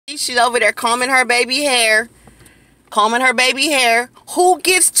She's over there combing her baby hair. Combing her baby hair. Who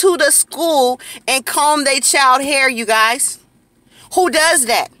gets to the school and comb their child hair, you guys? Who does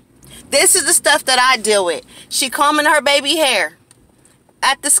that? This is the stuff that I deal with. She combing her baby hair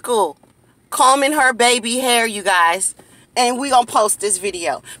at the school. Combing her baby hair, you guys. And we gonna post this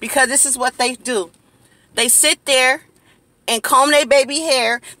video because this is what they do. They sit there and comb their baby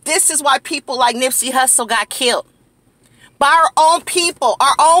hair. This is why people like Nipsey Hussle got killed. By our own people,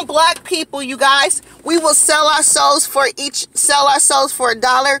 our own black people, you guys. We will sell our souls for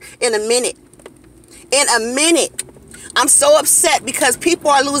 $1 in a minute. In a minute. I'm so upset because people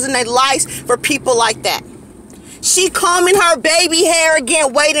are losing their lives for people like that. She combing her baby hair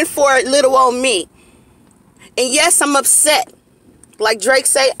again, waiting for little old me. And yes, I'm upset. Like Drake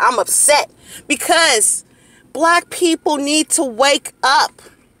say, I'm upset. Because black people need to wake up.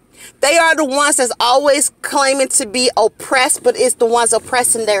 They are the ones that's always claiming to be oppressed, but it's the ones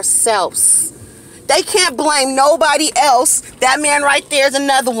oppressing themselves. They can't blame nobody else. That man right there is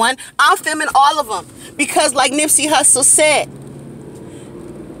another one. I'm filming all of them. Because like Nipsey Hussle said,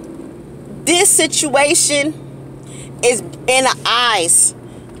 this situation is in the eyes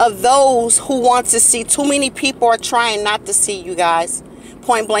of those who want to see. Too many people are trying not to see, you guys.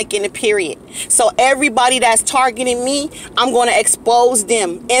 Point blank in the period. So everybody that's targeting me, I'm going to expose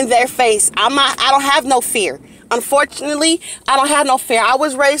them in their face. I don't have no fear. Unfortunately, I don't have no fear. I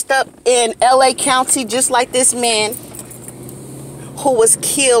was raised up in LA County just like this man who was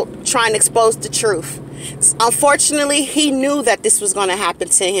killed trying to expose the truth. Unfortunately, he knew that this was going to happen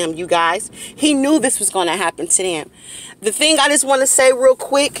to him, you guys. He knew this was going to happen to him. The thing I just want to say real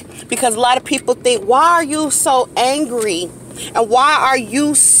quick, because a lot of people think, why are you so angry? And why are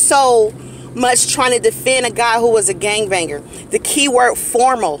you so much trying to defend a guy who was a gangbanger? The key word,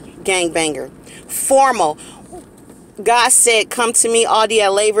 formal gangbanger. Formal. God said, come to me, all the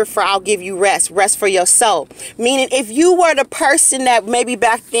labor, for I'll give you rest. Rest for your soul. Meaning, if you were the person that maybe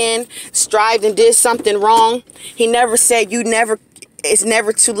back then strived and did something wrong, he never said it's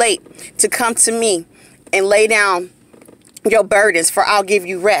never too late to come to me and lay down your burdens, for I'll give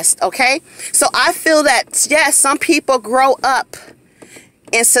you rest. Okay? So I feel that, yes, some people grow up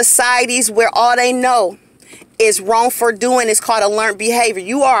in societies where all they know is wrong for doing is called a learned behavior.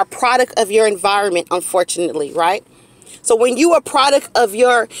 You are a product of your environment, unfortunately, right? So when you are a product of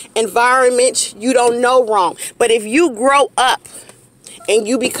your environment, you don't know wrong. But if you grow up and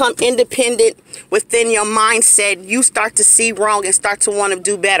you become independent within your mindset, you start to see wrong and start to want to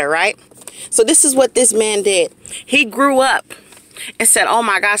do better, right? So this is what this man did. He grew up and said, oh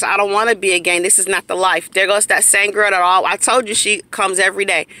my gosh, I don't want to be a gang. This is not the life. There goes that same girl that I told you she comes every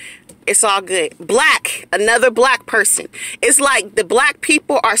day. It's all good. Black, another black person. It's like the black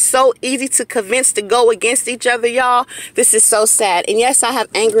people are so easy to convince to go against each other, y'all. This is so sad. And yes, I have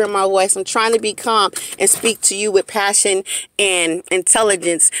anger in my voice. I'm trying to be calm and speak to you with passion and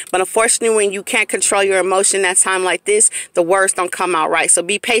intelligence. But unfortunately, when you can't control your emotion at a time like this, the words don't come out right. So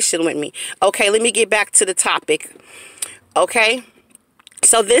be patient with me. Okay, let me get back to the topic. Okay,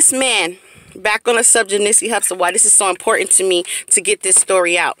 so this man, back on the subject of Nipsey Hussle, why this is so important to me to get this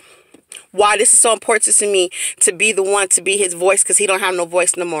story out. Why this is so important to me to be the one to be his voice, because he don't have no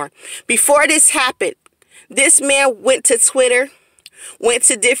voice no more. Before this happened, this man went to Twitter, went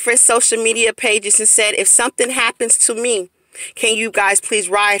to different social media pages and said, if something happens to me, can you guys please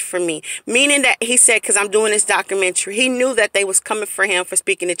ride for me? Meaning that he said, because I'm doing this documentary, he knew that they was coming for him for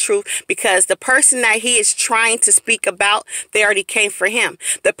speaking the truth, because the person that he is trying to speak about, they already came for him.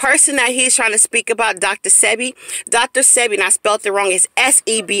 The person that he's trying to speak about, Dr. Sebi, and I spelled it wrong, is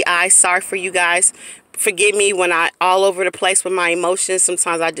S-E-B-I. Sorry for you guys. Forgive me when I all over the place with my emotions.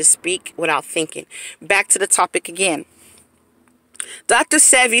 Sometimes I just speak without thinking. Back to the topic again. Dr.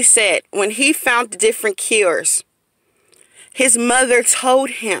 Sebi said when he found the different cures, his mother told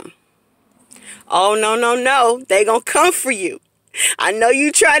him, oh, no, they gonna come for you. I know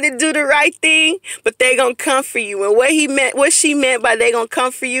you try to do the right thing, but they gonna come for you. And what she meant by they gonna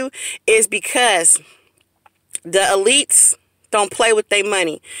come for you is because the elites don't play with their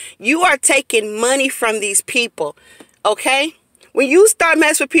money. You are taking money from these people, okay? When you start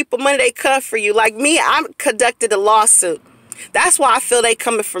messing with people money, they come for you. Like me, I conducted a lawsuit. That's why I feel they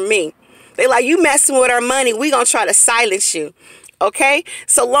coming for me. They like, you messing with our money, we gonna try to silence you. Okay?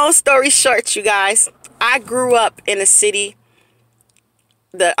 So long story short, you guys, I grew up in a city,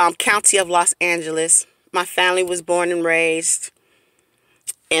 the county of Los Angeles. My family was born and raised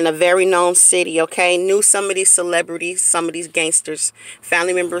in a very known city, okay? Knew some of these celebrities, some of these gangsters,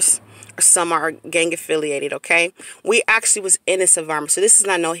 family members some are gang affiliated, okay? We actually was in this environment. So this is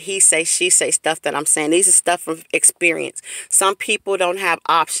not no he say, she say stuff that I'm saying. These are stuff from experience. Some people don't have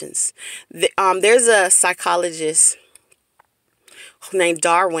options. There's a psychologist named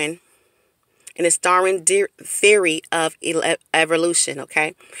Darwin, and it's Darwin theory of evolution,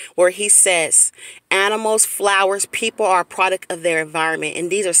 okay? Where he says animals, flowers, people are a product of their environment. And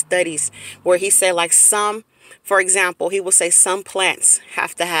these are studies where he said like some, for example, he will say some plants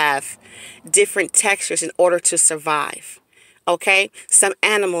have to have different textures in order to survive. Okay? Some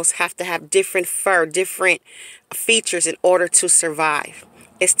animals have to have different fur, different features in order to survive.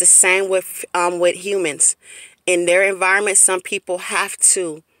 It's the same with humans. In their environment, some people have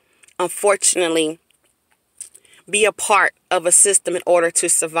to, unfortunately, be a part of a system in order to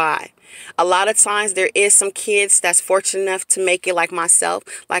survive. A lot of times there is some kids that's fortunate enough to make it like myself.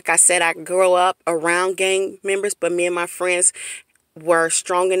 Like I said, I grew up around gang members, but me and my friends were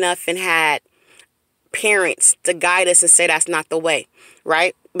strong enough and had parents to guide us and say that's not the way,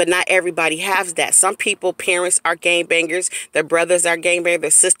 right? But not everybody has that. Some people, parents are gangbangers, their brothers are gangbangers,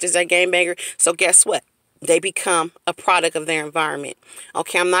 their sisters are gangbangers. So guess what? They become a product of their environment.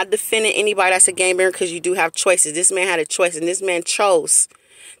 Okay, I'm not defending anybody that's a gangbanger because you do have choices. This man had a choice, and this man chose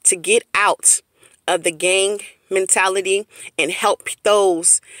to get out of the gang mentality and help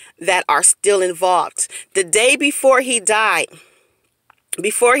those that are still involved. The day before he died,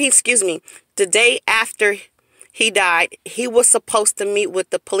 the day after he died, he was supposed to meet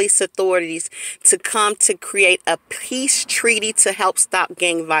with the police authorities to come to create a peace treaty to help stop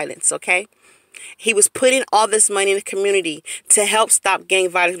gang violence, okay? He was putting all this money in the community to help stop gang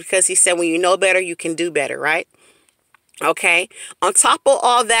violence because he said when you know better, you can do better, right? Okay. On top of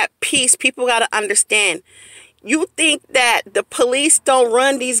all that peace, people got to understand. You think that the police don't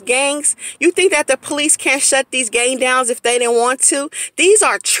run these gangs? You think that the police can't shut these gang downs if they didn't want to? These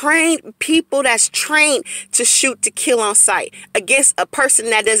are trained people that's trained to shoot to kill on sight against a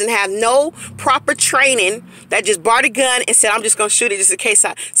person that doesn't have no proper training, that just bought a gun and said, I'm just going to shoot it just in case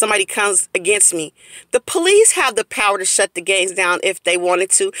somebody comes against me. The police have the power to shut the gangs down if they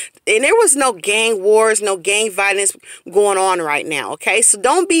wanted to. And there was no gang wars, no gang violence going on right now, okay? So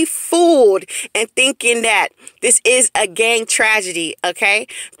don't be fooled and thinking that this is a gang tragedy, okay?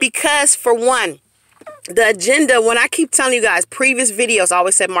 Because for one, the agenda, when I keep telling you guys, previous videos, I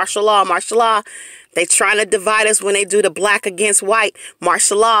always said martial law, martial law. They trying to divide us when they do the black against white.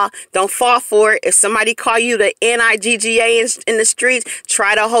 Martial law, don't fall for it. If somebody call you the NIGGA in the streets,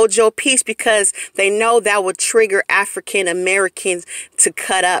 try to hold your peace because they know that would trigger African Americans to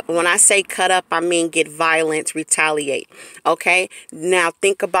cut up. When I say cut up, I mean get violent, retaliate, okay? Now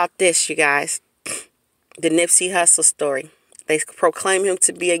think about this, you guys. The Nipsey Hussle story. They proclaim him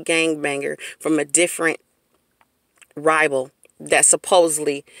to be a gangbanger from a different rival that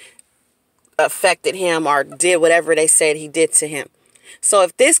supposedly affected him or did whatever they said he did to him. So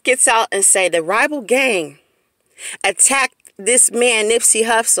if this gets out and say the rival gang attacked this man Nipsey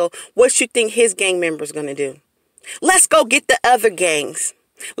Hussle, what you think his gang members going to do? Let's go get the other gangs.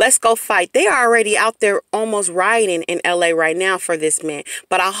 Let's go fight. They are already out there almost rioting in LA right now for this man.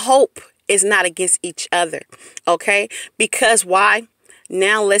 But I hope it's not against each other, okay? Because why?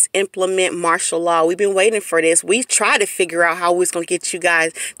 Now let's implement martial law. We've been waiting for this. We tried to figure out how we're going to get you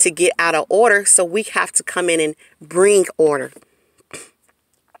guys to get out of order, so we have to come in and bring order.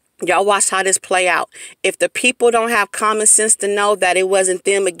 Y'all watch how this play out. If the people don't have common sense to know that it wasn't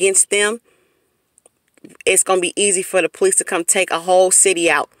them against them, it's going to be easy for the police to come take a whole city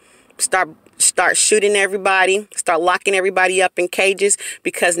out. Start shooting everybody, start locking everybody up in cages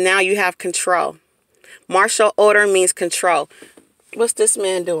because now you have control. Martial order means control. What's this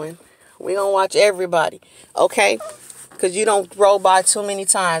man doing? We gonna watch everybody, okay? Because you don't roll by too many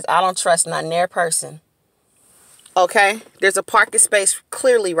times. I don't trust not near person. Okay? There's a parking space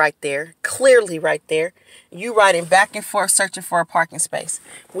clearly right there. Clearly right there. You riding back and forth searching for a parking space.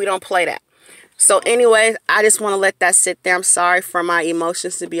 We don't play that. So anyway, I just want to let that sit there. I'm sorry for my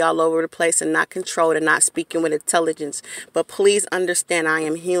emotions to be all over the place and not controlled and not speaking with intelligence. But please understand I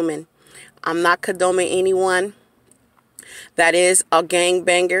am human. I'm not condoning anyone that is a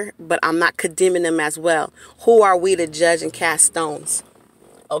gangbanger, but I'm not condemning them as well. Who are we to judge and cast stones?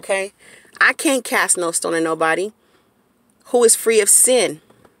 Okay? I can't cast no stone at nobody. Who is free of sin?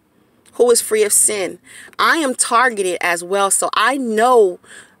 Who is free of sin? I am targeted as well, so I know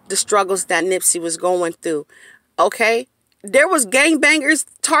the struggles that Nipsey was going through. Okay? There was gangbangers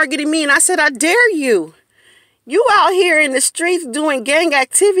targeting me, and I said, I dare you. You out here in the streets doing gang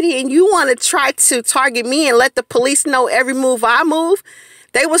activity, and you want to try to target me and let the police know every move I move?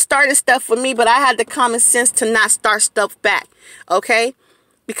 They were starting stuff with me, but I had the common sense to not start stuff back. Okay?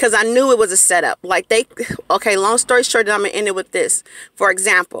 because I knew it was a setup. Like okay, long story short, I'm gonna end it with this. For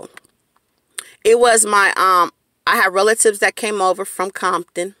example, it was my I had relatives that came over from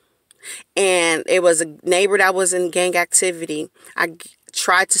Compton, and it was a neighbor that was in gang activity. I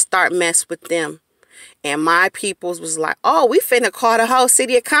tried to start mess with them, and my peoples was like, oh, we finna call the whole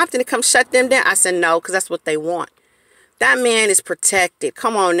city of Compton to come shut them down. I said no, because that's what they want. That man is protected.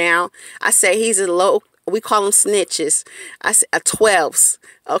 Come on now. I said he's a low, we call them snitches. I said a 12s.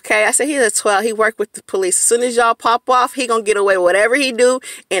 Okay, I said he's a 12. He worked with the police. As soon as y'all pop off, he gonna get away with whatever he do,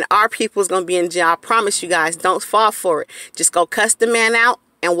 and our people's gonna be in jail. I promise you guys, don't fall for it. Just go cuss the man out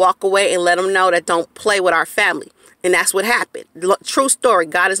and walk away and let him know that don't play with our family. And that's what happened. True story.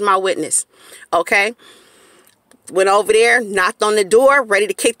 God is my witness. Okay. Went over there, knocked on the door, ready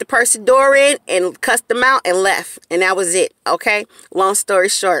to kick the person door in, and cussed them out and left. And that was it. Okay. Long story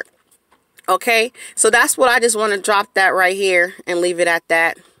short. Okay. So that's what I just want to drop that right here and leave it at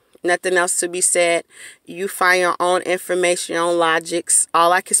that. Nothing else to be said. You find your own information, your own logics.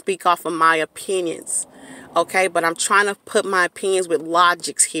 All I can speak off of my opinions. Okay, but I'm trying to put my opinions with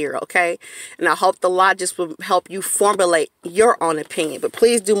logics here, okay? And I hope the logics will help you formulate your own opinion. But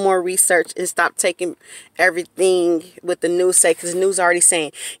please do more research and stop taking everything with the news say, because the news already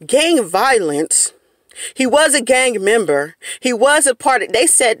saying gang violence. He was a gang member. He was a part of, they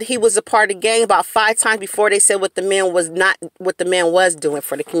said he was a part of gang about 5 times before they said what the man was not, what the man was doing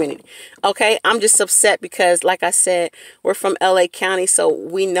for the community. Okay, I'm just upset because, like I said, we're from LA County, so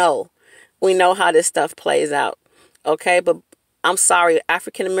we know how this stuff plays out. Okay, but I'm sorry,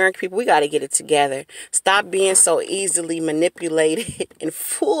 African American people, we got to get it together. Stop being so easily manipulated and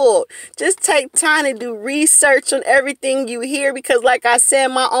fooled. Just take time to do research on everything you hear, because like I said,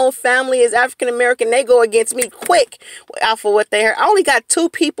 my own family is African American. They go against me quick off of what they heard. I only got 2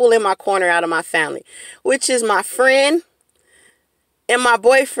 people in my corner out of my family, which is my friend and my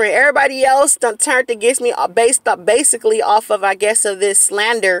boyfriend. Everybody else done turned against me basically off of, I guess, of this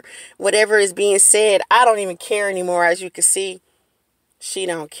slander, whatever is being said. I don't even care anymore. As you can see, she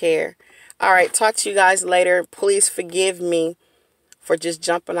don't care. All right, talk to you guys later. Please forgive me for just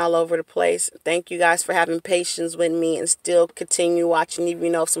jumping all over the place. Thank you guys for having patience with me and still continue watching,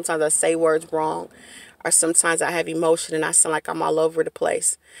 even though sometimes I say words wrong, or sometimes I have emotion and I sound like I'm all over the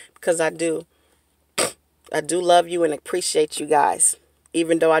place, because I do. I do love you and appreciate you guys,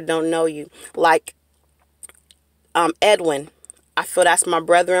 even though I don't know you. Like Edwin, I feel that's my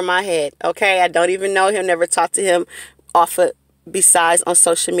brother in my head. Okay, I don't even know him, never talked to him off of besides on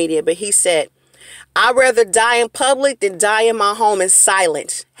social media, but he said, I'd rather die in public than die in my home in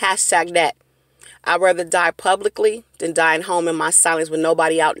silence. Hashtag that. I'd rather die publicly than die in home in my silence with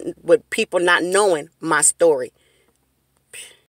nobody out, with people not knowing my story.